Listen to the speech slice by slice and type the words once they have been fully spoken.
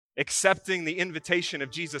accepting the invitation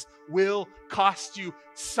of Jesus will cost you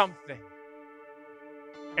something.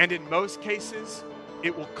 And in most cases,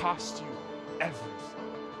 it will cost you everything.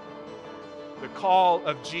 The call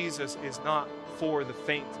of Jesus is not for the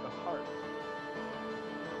faint of heart.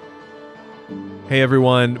 Hey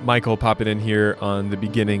everyone, Michael popping in here on the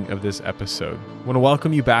beginning of this episode. I want to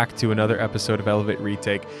welcome you back to another episode of Elevate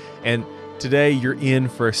Retake, and today you're in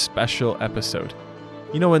for a special episode.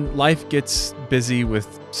 You know, when life gets busy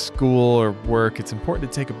with school or work, it's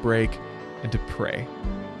important to take a break and to pray.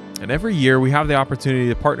 And every year we have the opportunity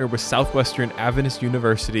to partner with Southwestern Adventist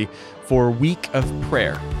University for a week of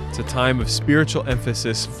prayer. It's a time of spiritual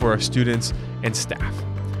emphasis for our students and staff.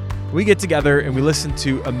 We get together and we listen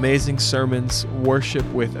to amazing sermons, worship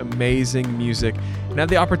with amazing music, and have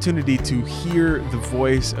the opportunity to hear the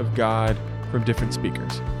voice of God from different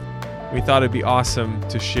speakers. We thought it'd be awesome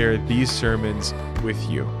to share these sermons with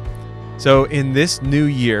you. So in this new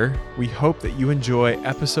year, we hope that you enjoy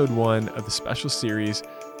episode 1 of the special series,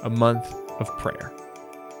 A Month of Prayer.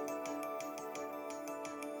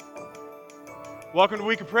 Welcome to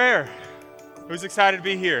Week of Prayer. Who's excited to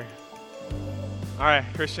be here? All right,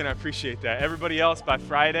 Christian, I appreciate that. Everybody else, by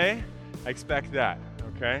Friday, I expect that,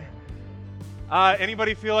 okay?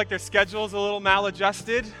 Anybody feel like their schedule's a little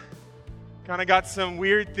maladjusted? Kind of got some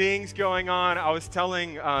weird things going on. I was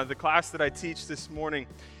telling the class that I teach this morning,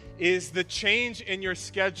 is the change in your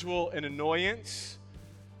schedule an annoyance?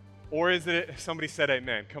 Or is it, somebody said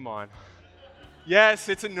amen, come on. Yes,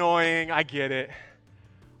 it's annoying, I get it.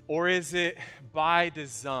 Or is it by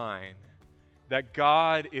design that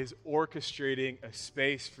God is orchestrating a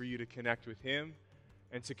space for you to connect with Him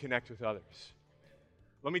and to connect with others?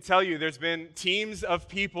 Let me tell you, there's been teams of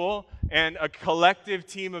people and a collective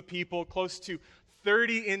team of people, close to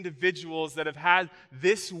 30 individuals that have had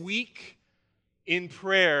this week in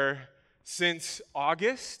prayer since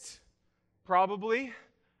August, probably.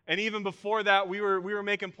 And even before that, we were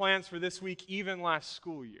making plans for this week, even last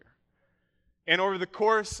school year. And over the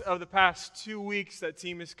course of the past 2 weeks, that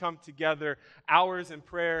team has come together, hours in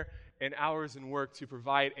prayer and hours in work, to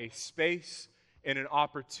provide a space and an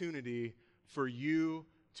opportunity for you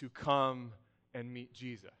to come and meet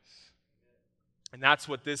Jesus. And that's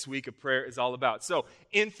what this week of prayer is all about. So,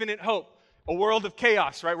 infinite hope, a world of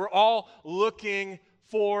chaos, right? We're all looking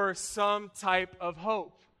for some type of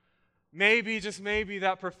hope. Maybe, just maybe,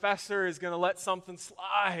 that professor is going to let something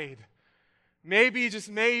slide. Maybe, just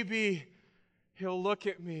maybe, he'll look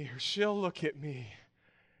at me or she'll look at me.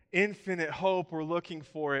 Infinite hope, we're looking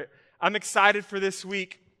for it. I'm excited for this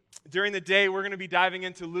week. During the day, we're going to be diving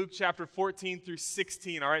into Luke chapter 14 through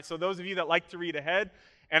 16, all right? So those of you that like to read ahead,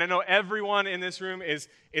 and I know everyone in this room is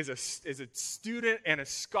a student and a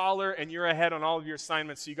scholar, and you're ahead on all of your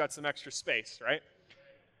assignments, so you got some extra space, right?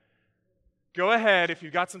 Go ahead, if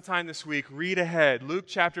you've got some time this week, read ahead. Luke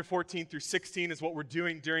chapter 14 through 16 is what we're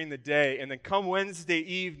doing during the day. And then come Wednesday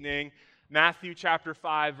evening, Matthew chapter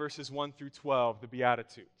 5, verses 1 through 12, the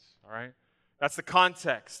Beatitudes, all right? That's the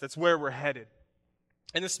context. That's where we're headed.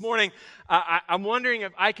 And this morning, I'm wondering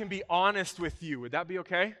if I can be honest with you. Would that be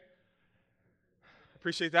okay?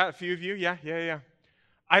 Appreciate that. A few of you? Yeah.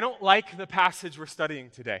 I don't like the passage we're studying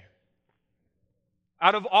today.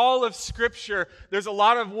 Out of all of Scripture, there's a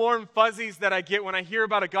lot of warm fuzzies that I get when I hear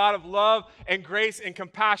about a God of love and grace and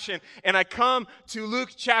compassion. And I come to Luke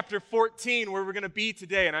chapter 14, where we're going to be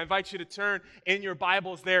today. And I invite you to turn in your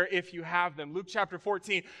Bibles there if you have them. Luke chapter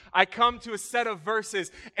 14. I come to a set of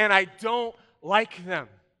verses, and I don't like them.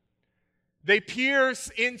 They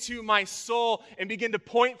pierce into my soul and begin to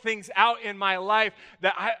point things out in my life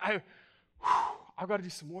that I've got to do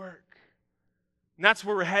some work. And that's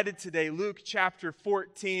where we're headed today, Luke chapter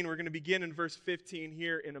 14. We're going to begin in verse 15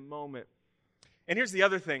 here in a moment. And here's the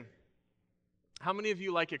other thing. How many of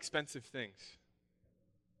you like expensive things?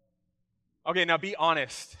 Okay, now be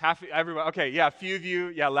honest. Everyone. Okay, yeah, a few of you.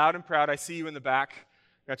 Yeah, loud and proud. I see you in the back.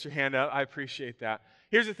 Got your hand up. I appreciate that.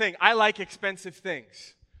 Here's the thing. I like expensive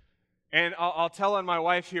things. And I'll tell on my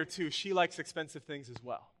wife here too. She likes expensive things as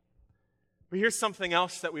well. But here's something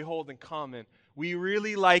else that we hold in common. We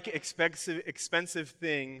really like expensive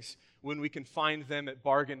things when we can find them at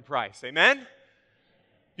bargain price. Amen?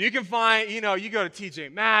 You can find, you go to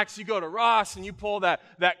TJ Maxx, you go to Ross, and you pull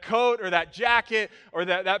that coat or that jacket or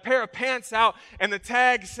that pair of pants out, and the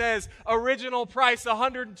tag says original price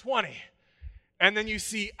 $120. And then you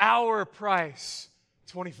see our price,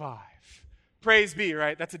 $25. Praise be,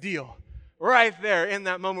 right? That's a deal. Right there in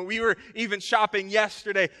that moment. We were even shopping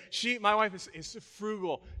yesterday. My wife is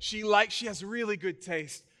frugal. She has really good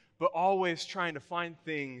taste, but always trying to find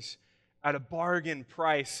things at a bargain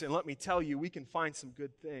price. And let me tell you, we can find some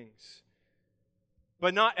good things.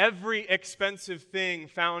 But not every expensive thing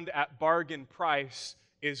found at bargain price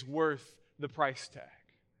is worth the price tag.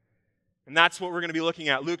 And that's what we're going to be looking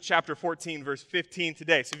at. Luke chapter 14, verse 15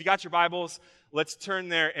 today. So if you got your Bibles, let's turn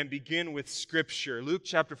there and begin with Scripture. Luke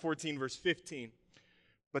chapter 14, verse 15.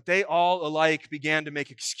 But they all alike began to make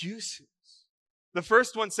excuses. The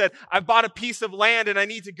first one said, I've bought a piece of land and I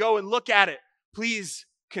need to go and look at it. Please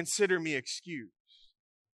consider me excused.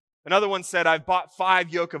 Another one said, I've bought 5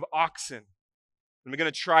 yoke of oxen. I'm going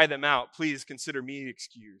to try them out. Please consider me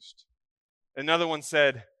excused. Another one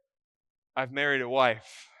said, I've married a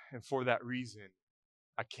wife, and for that reason,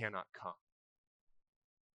 I cannot come.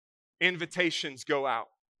 Invitations go out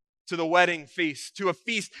to the wedding feast, to a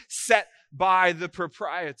feast set by the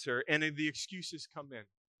proprietor, and the excuses come in.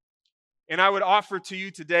 And I would offer to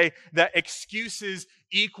you today that excuses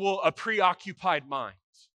equal a preoccupied mind.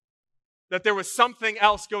 That there was something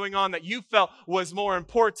else going on that you felt was more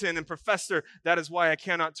important. And professor, that is why I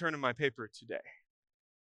cannot turn in my paper today.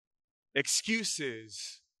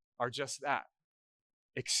 Excuses are just that.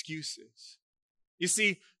 Excuses. You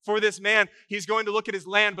see, for this man, he's going to look at his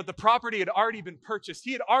land, but the property had already been purchased.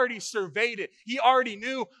 He had already surveyed it. He already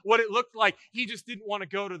knew what it looked like. He just didn't want to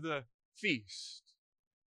go to the feast.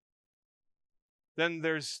 Then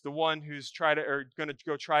there's the one who's going to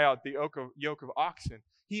go try out the yoke of oxen.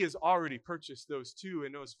 He has already purchased those too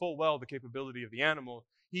and knows full well the capability of the animal.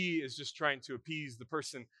 He is just trying to appease the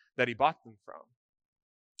person that he bought them from.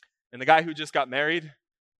 And the guy who just got married,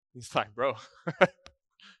 he's like, bro,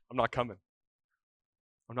 I'm not coming.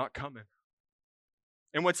 I'm not coming.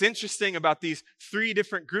 And what's interesting about these 3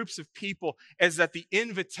 different groups of people is that the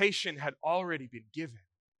invitation had already been given.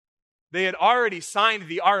 They had already signed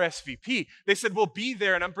the RSVP. They said, we'll be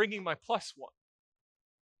there and I'm bringing my +1.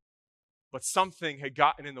 But something had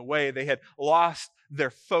gotten in the way. They had lost their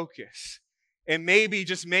focus. And maybe,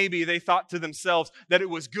 just maybe, they thought to themselves that it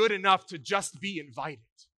was good enough to just be invited.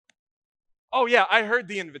 Oh yeah, I heard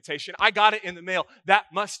the invitation. I got it in the mail. That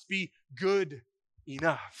must be good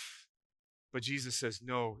enough. But Jesus says,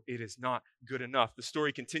 no, it is not good enough. The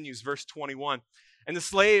story continues, verse 21. And the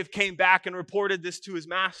slave came back and reported this to his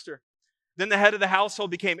master. Then the head of the household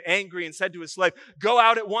became angry and said to his slave, go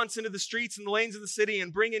out at once into the streets and the lanes of the city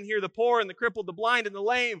and bring in here the poor and the crippled, the blind and the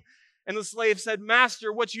lame. And the slave said,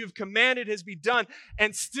 Master, what you have commanded has been done.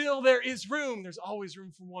 And still there is room. There's always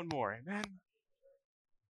room for one more. Amen.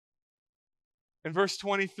 In verse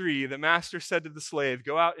 23, the master said to the slave,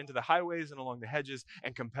 go out into the highways and along the hedges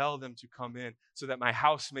and compel them to come in so that my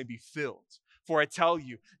house may be filled. For I tell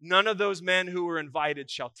you, none of those men who were invited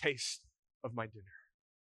shall taste of my dinner.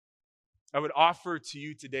 I would offer to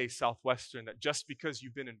you today, Southwestern, that just because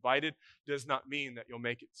you've been invited does not mean that you'll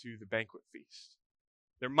make it to the banquet feast.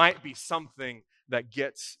 There might be something that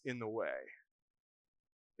gets in the way.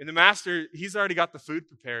 And the master, he's already got the food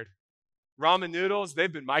prepared. Ramen noodles,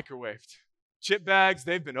 they've been microwaved. Chip bags,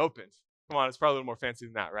 they've been opened. Come on, it's probably a little more fancy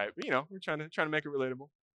than that, right? But we're trying to make it relatable.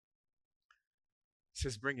 It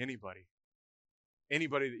says, bring anybody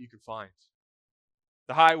that you can find.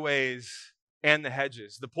 The highways and the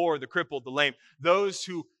hedges, the poor, the crippled, the lame, those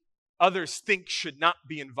who others think should not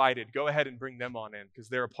be invited. Go ahead and bring them on in because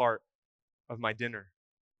they're a part of my dinner.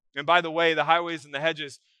 And by the way, the highways and the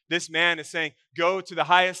hedges, this man is saying, go to the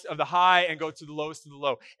highest of the high and go to the lowest of the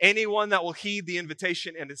low. Anyone that will heed the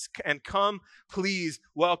invitation and come, please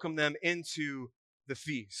welcome them into the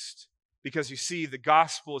feast. Because you see, the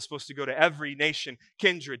gospel is supposed to go to every nation,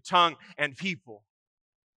 kindred, tongue, and people.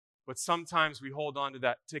 But sometimes we hold on to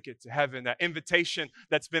that ticket to heaven, that invitation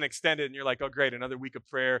that's been extended, and you're like, oh great, another week of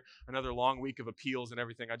prayer, another long week of appeals and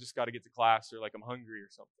everything. I just got to get to class, or like I'm hungry or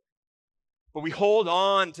something. But we hold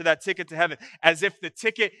on to that ticket to heaven as if the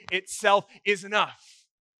ticket itself is enough.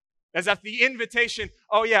 As if the invitation,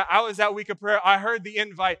 oh yeah, I was that week of prayer, I heard the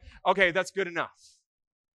invite, okay, that's good enough.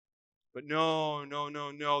 But no.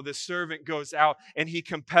 The servant goes out and he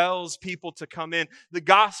compels people to come in. The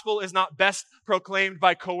gospel is not best proclaimed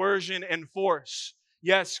by coercion and force.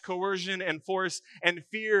 Yes, coercion and force and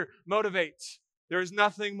fear motivates. There is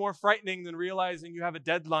nothing more frightening than realizing you have a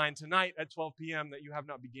deadline tonight at 12 p.m. that you have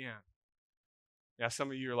not began. Yeah,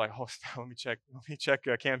 some of you are like, oh, let me check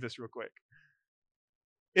Canvas real quick.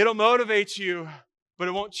 It'll motivate you, but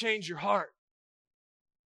it won't change your heart.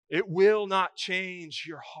 It will not change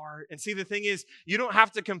your heart. And see, the thing is, you don't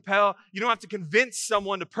have to convince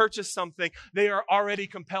someone to purchase something they are already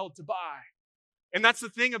compelled to buy. And that's the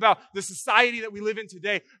thing about the society that we live in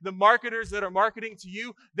today. The marketers that are marketing to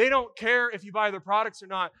you, they don't care if you buy their products or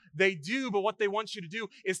not. They do, but what they want you to do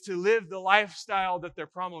is to live the lifestyle that they're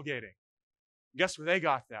promulgating. Guess where they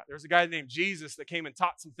got that? There's a guy named Jesus that came and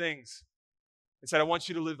taught some things. Instead, I want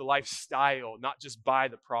you to live the lifestyle, not just buy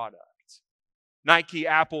the product. Nike,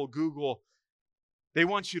 Apple, Google, they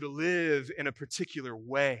want you to live in a particular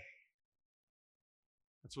way.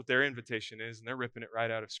 That's what their invitation is, and they're ripping it right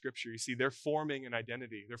out of Scripture. You see, they're forming an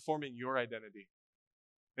identity. They're forming your identity.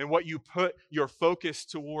 And what you put your focus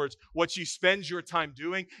towards, what you spend your time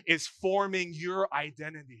doing, is forming your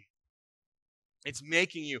identity. It's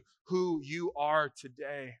making you who you are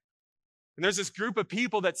today. And there's this group of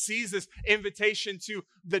people that sees this invitation to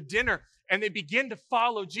the dinner, and they begin to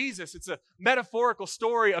follow Jesus. It's a metaphorical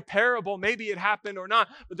story, a parable. Maybe it happened or not,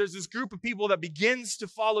 but there's this group of people that begins to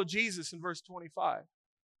follow Jesus in verse 25.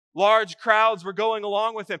 Large crowds were going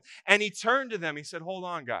along with him, and he turned to them. He said, hold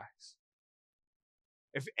on, guys.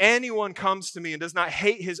 If anyone comes to me and does not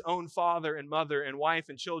hate his own father and mother and wife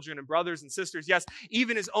and children and brothers and sisters, yes,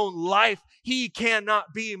 even his own life, he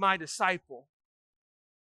cannot be my disciple.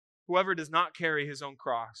 Whoever does not carry his own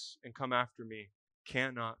cross and come after me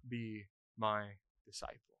cannot be my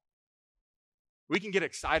disciple. We can get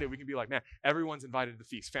excited. We can be like, man, everyone's invited to the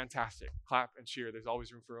feast. Fantastic. Clap and cheer. There's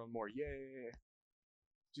always room for one more. Yay.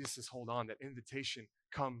 Jesus says, hold on. That invitation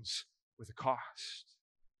comes with a cost.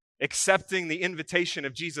 Accepting the invitation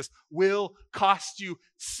of Jesus will cost you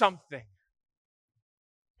something.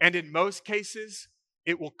 And in most cases,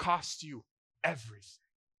 it will cost you everything.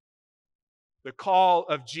 The call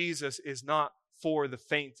of Jesus is not for the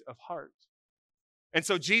faint of heart. And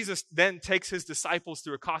so Jesus then takes his disciples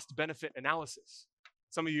through a cost-benefit analysis.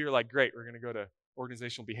 Some of you are like, great, we're going to go to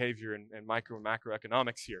organizational behavior and micro and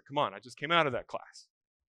macroeconomics here. Come on, I just came out of that class.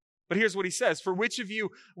 But here's what he says. For which of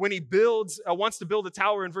you, when he wants to build a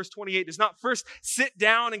tower in verse 28, does not first sit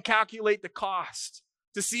down and calculate the cost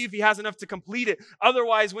to see if he has enough to complete it?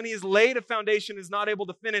 Otherwise, when he has laid a foundation and is not able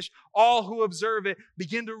to finish, all who observe it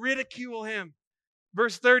begin to ridicule him.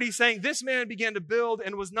 Verse 30 saying, this man began to build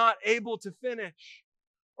and was not able to finish.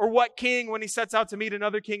 Or what king, when he sets out to meet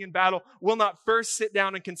another king in battle, will not first sit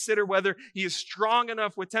down and consider whether he is strong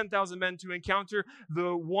enough with 10,000 men to encounter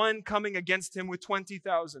the one coming against him with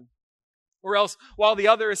 20,000? Or else, while the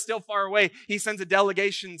other is still far away, he sends a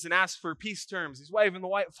delegations and asks for peace terms. He's waving the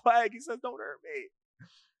white flag. He says, don't hurt me.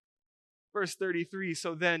 Verse 33,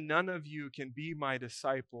 so then none of you can be my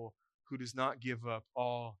disciple who does not give up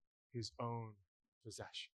all his own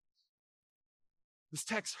possessions. This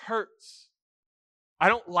text hurts. I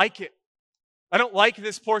don't like it. I don't like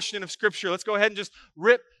this portion of Scripture. Let's go ahead and just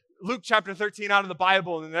rip Luke chapter 13 out of the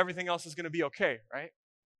Bible, and then everything else is going to be okay, right?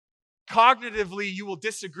 Cognitively, you will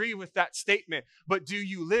disagree with that statement, but do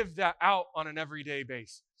you live that out on an everyday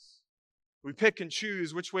basis? We pick and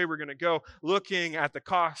choose which way we're going to go, looking at the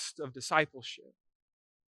cost of discipleship.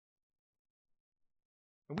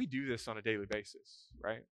 And we do this on a daily basis,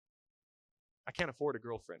 right? I can't afford a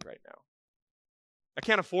girlfriend right now. I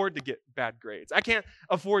can't afford to get bad grades. I can't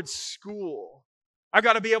afford school. I've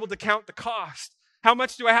got to be able to count the cost. How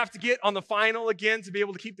much do I have to get on the final again to be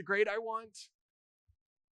able to keep the grade I want?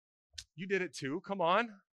 You did it too. Come on.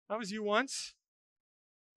 That was you once.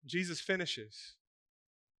 Jesus finishes.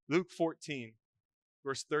 Luke 14,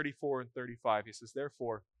 verse 34 and 35. He says,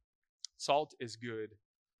 therefore, salt is good,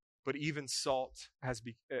 but if salt has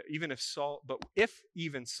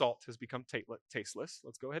become tasteless,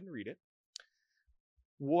 let's go ahead and read it.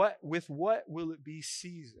 With what will it be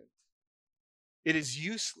seasoned? It is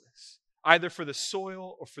useless, either for the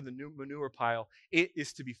soil or for the manure pile. It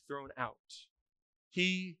is to be thrown out.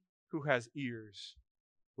 He who has ears,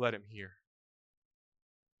 let him hear.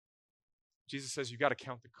 Jesus says, you've got to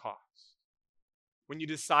count the cost. When you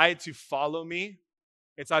decide to follow me,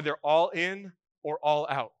 it's either all in or all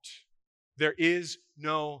out. There is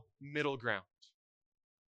no middle ground.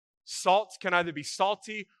 Salt can either be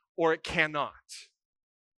salty or it cannot.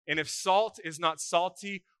 And if salt is not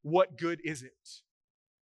salty, what good is it?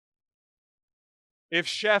 If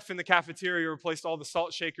chef in the cafeteria replaced all the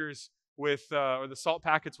salt shakers or the salt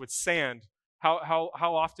packets with sand, how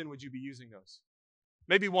often would you be using those?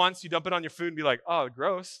 Maybe once you dump it on your food and be like, oh,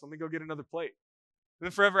 gross, let me go get another plate. And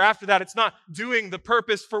then forever after that, it's not doing the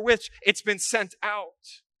purpose for which it's been sent out.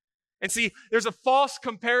 And see, there's a false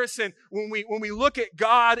comparison when we look at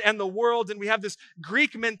God and the world, and we have this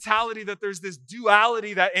Greek mentality that there's this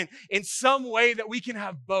duality that in some way that we can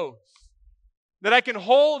have both. That I can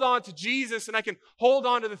hold on to Jesus and I can hold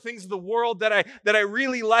on to the things of the world that I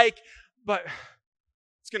really like, but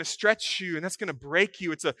it's going to stretch you and that's going to break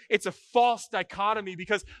you. It's a false dichotomy,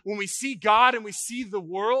 because when we see God and we see the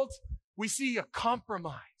world, we see a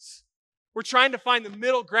compromise. We're trying to find the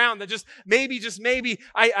middle ground that just maybe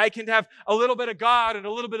I can have a little bit of God and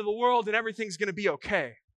a little bit of the world and everything's going to be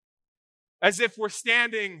okay. As if we're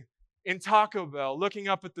standing in Taco Bell, looking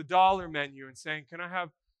up at the dollar menu and saying, can I have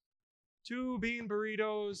 2 bean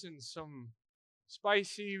burritos and some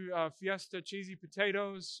spicy Fiesta cheesy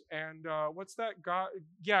potatoes and what's that? God,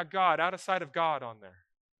 yeah, God, out of sight of God on there.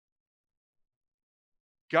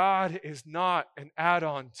 God is not an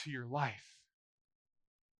add-on to your life.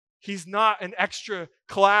 He's not an extra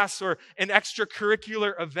class or an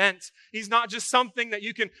extracurricular event. He's not just something that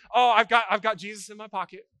you can, oh, I've got Jesus in my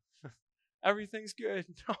pocket. Everything's good.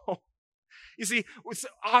 No. You see,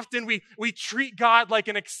 often we treat God like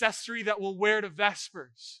an accessory that we'll wear to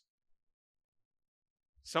Vespers.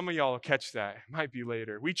 Some of y'all will catch that. It might be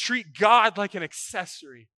later. We treat God like an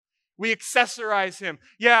accessory. We accessorize him.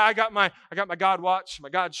 Yeah, I got my God watch, my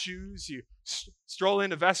God shoes. You stroll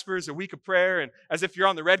into Vespers, a week of prayer, and as if you're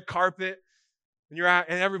on the red carpet, and you're out,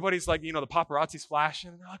 and everybody's like, the paparazzi's flashing,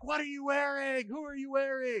 and they're like, "What are you wearing? Who are you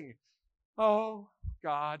wearing?" Oh,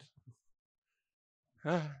 God.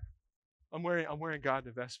 I'm wearing God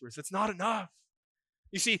to Vespers. It's not enough.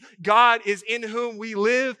 You see, God is in whom we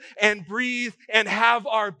live and breathe and have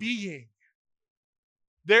our being.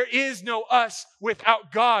 There is no us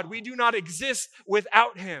without God. We do not exist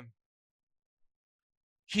without him.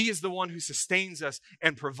 He is the one who sustains us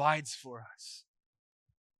and provides for us.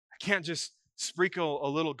 I can't just sprinkle a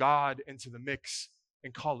little God into the mix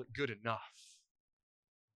and call it good enough.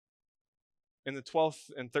 In the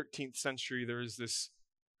 12th and 13th century, there is this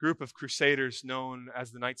group of crusaders known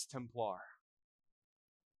as the Knights Templar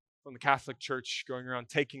from the Catholic Church, going around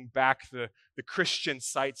taking back the Christian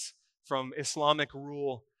sites from Islamic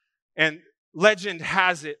rule. And legend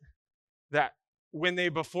has it that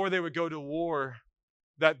before they would go to war,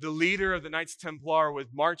 that the leader of the Knights Templar would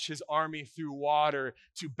march his army through water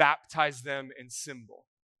to baptize them in symbol.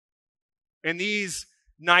 And these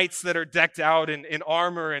knights that are decked out in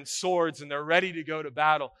armor and swords and they're ready to go to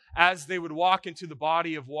battle, as they would walk into the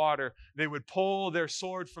body of water, they would pull their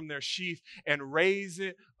sword from their sheath and raise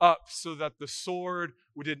it up so that the sword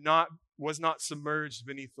was not submerged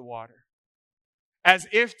beneath the water. As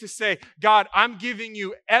if to say, God, I'm giving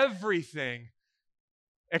you everything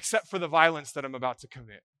except for the violence that I'm about to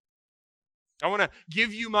commit. I want to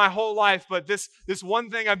give you my whole life, but this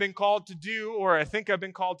one thing I've been called to do, or I think I've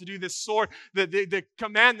been called to do, this sword, the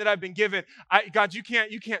command that I've been given, God, you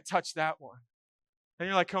can't touch that one. And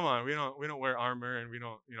you're like, come on, we don't wear armor and we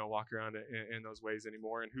don't walk around in those ways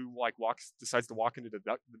anymore. And who decides to walk into the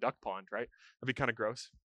duck pond, right? That'd be kind of gross.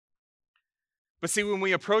 But see, when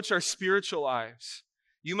we approach our spiritual lives,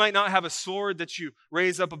 you might not have a sword that you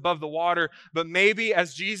raise up above the water, but maybe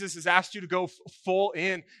as Jesus has asked you to go full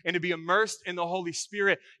in and to be immersed in the Holy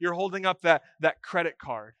Spirit, you're holding up that credit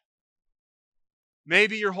card.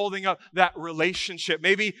 Maybe you're holding up that relationship.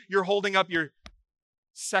 Maybe you're holding up your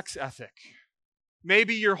sex ethic.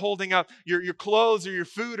 Maybe you're holding up your clothes or your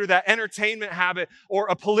food or that entertainment habit or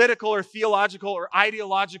a political or theological or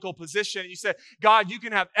ideological position. You said, God, you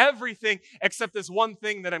can have everything except this one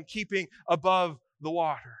thing that I'm keeping above the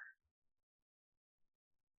water.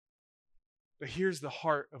 But here's the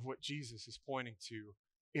heart of what Jesus is pointing to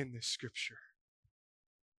in this scripture.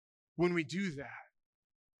 When we do that,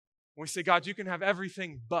 when we say, God, you can have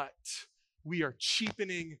everything, but we are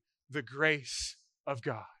cheapening the grace of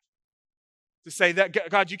God. To say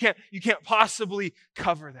that, God, you can't possibly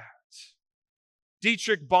cover that.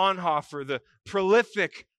 Dietrich Bonhoeffer, the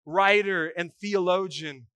prolific writer and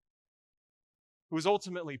theologian who was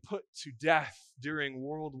ultimately put to death during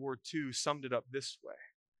World War II, summed it up this way.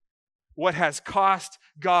 What has cost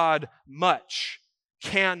God much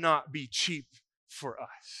cannot be cheap for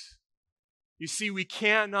us. You see, we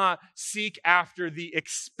cannot seek after the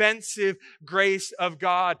expensive grace of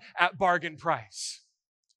God at bargain price.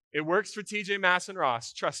 It works for TJ Maxx and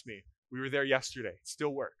Ross. Trust me, we were there yesterday. It still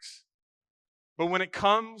works. But when it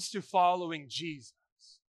comes to following Jesus,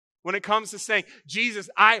 when it comes to saying, Jesus,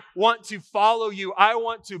 I want to follow you, I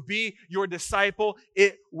want to be your disciple,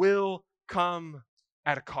 it will come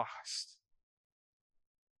at a cost.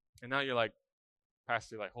 And now you're like,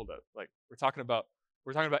 Pastor, hold up. We're talking about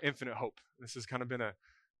infinite hope. This has kind of been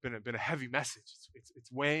a heavy message.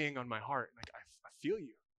 It's weighing on my heart. I feel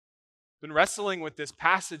you. Been wrestling with this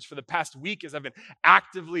passage for the past week as I've been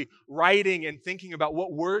actively writing and thinking about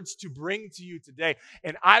what words to bring to you today.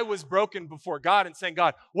 And I was broken before God and saying,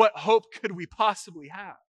 God, what hope could we possibly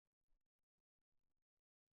have?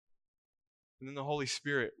 And then the Holy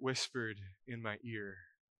Spirit whispered in my ear,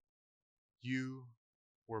 you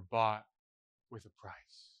were bought with a price.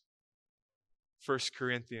 1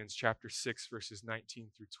 Corinthians chapter 6, verses 19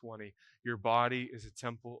 through 20. Your body is a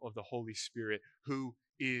temple of the Holy Spirit who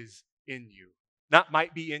is in you. Not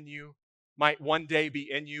might be in you, might one day be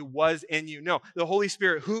in you, was in you. No, the Holy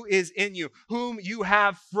Spirit who is in you, whom you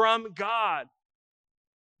have from God.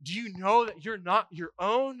 Do you know that you're not your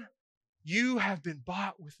own? You have been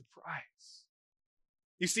bought with a price.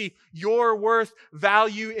 You see, your worth,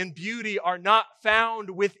 value, and beauty are not found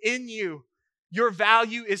within you. Your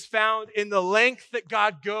value is found in the length that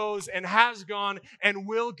God goes and has gone and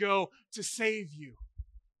will go to save you.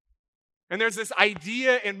 And there's this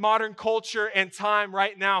idea in modern culture and time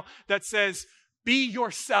right now that says, be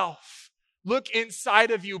yourself. Look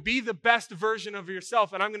inside of you. Be the best version of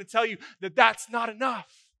yourself. And I'm going to tell you that that's not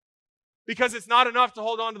enough. Because it's not enough to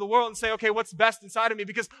hold on to the world and say, okay, what's best inside of me?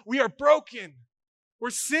 Because we are broken. We're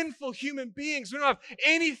sinful human beings. We don't have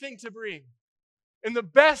anything to bring. And the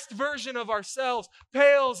best version of ourselves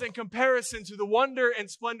pales in comparison to the wonder and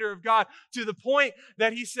splendor of God, to the point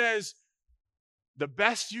that he says, the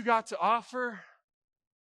best you got to offer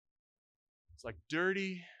is like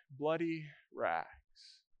dirty, bloody rags.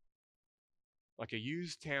 Like a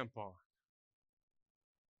used tampon.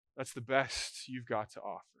 That's the best you've got to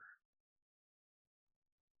offer.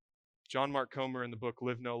 John Mark Comer in the book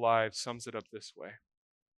Live No Lives sums it up this way.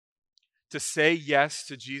 To say yes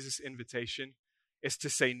to Jesus' invitation is to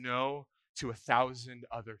say no to 1,000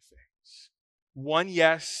 other things. One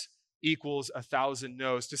yes equals 1,000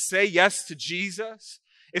 no's. To say yes to Jesus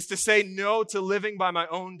is to say no to living by my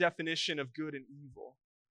own definition of good and evil.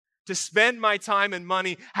 To spend my time and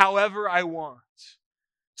money however I want.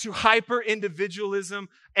 To hyper-individualism,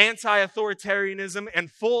 anti-authoritarianism, and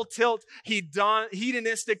full-tilt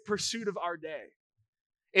hedonistic pursuit of our day.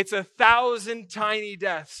 It's 1,000 tiny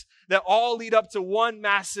deaths that all lead up to one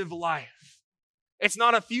massive life. It's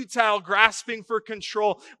not a futile grasping for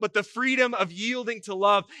control, but the freedom of yielding to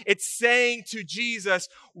love. It's saying to Jesus,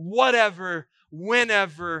 whatever,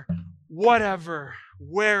 whenever, whatever,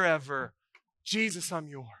 wherever, Jesus, I'm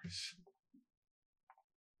yours.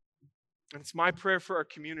 And it's my prayer for our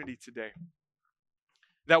community today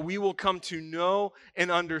that we will come to know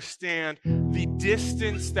and understand the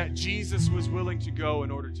distance that Jesus was willing to go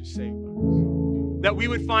in order to save us. That we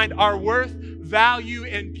would find our worth, value,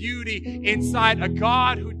 and beauty inside a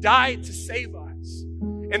God who died to save us.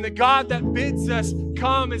 And the God that bids us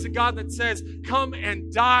come is a God that says, come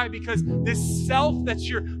and die, because this self that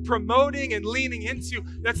you're promoting and leaning into,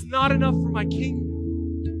 that's not enough for my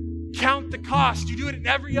kingdom. Count the cost. You do it in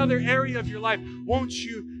every other area of your life. Won't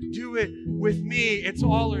you do it with me? It's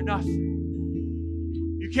all or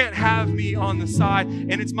nothing. You can't have me on the side.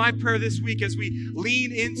 And it's my prayer this week as we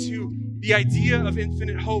lean into the idea of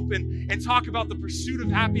infinite hope and talk about the pursuit of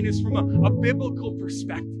happiness from a biblical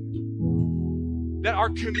perspective. That our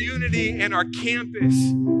community and our campus,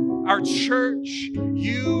 our church,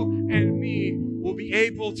 you and me will be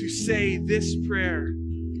able to say this prayer,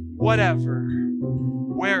 whatever,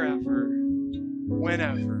 wherever,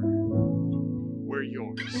 whenever, we're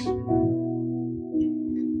yours.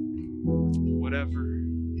 Whatever,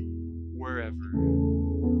 wherever,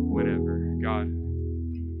 whenever, God,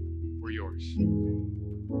 we're yours.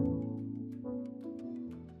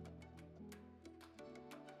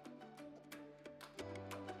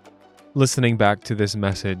 Listening back to this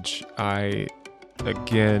message, I,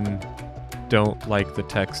 again, don't like the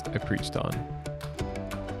text I preached on.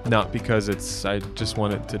 Not because I just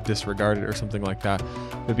wanted to disregard it or something like that,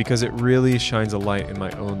 but because it really shines a light in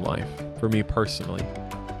my own life, for me personally,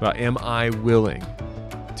 about am I willing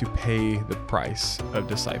to pay the price of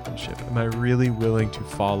discipleship? Am I really willing to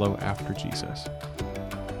follow after Jesus?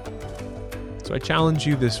 So I challenge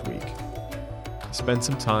you this week to spend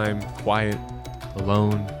some time quiet,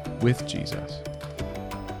 alone, with Jesus,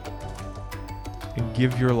 and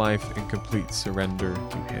give your life in complete surrender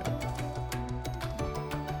to Him.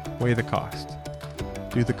 Weigh the cost.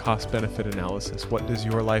 Do the cost-benefit analysis. What does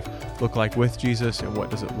your life look like with Jesus, and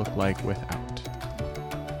what does it look like without?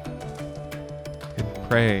 And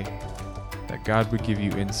pray that God would give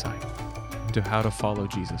you insight into how to follow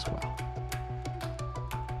Jesus well.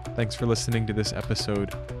 Thanks for listening to this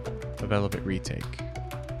episode of Elevate Retake.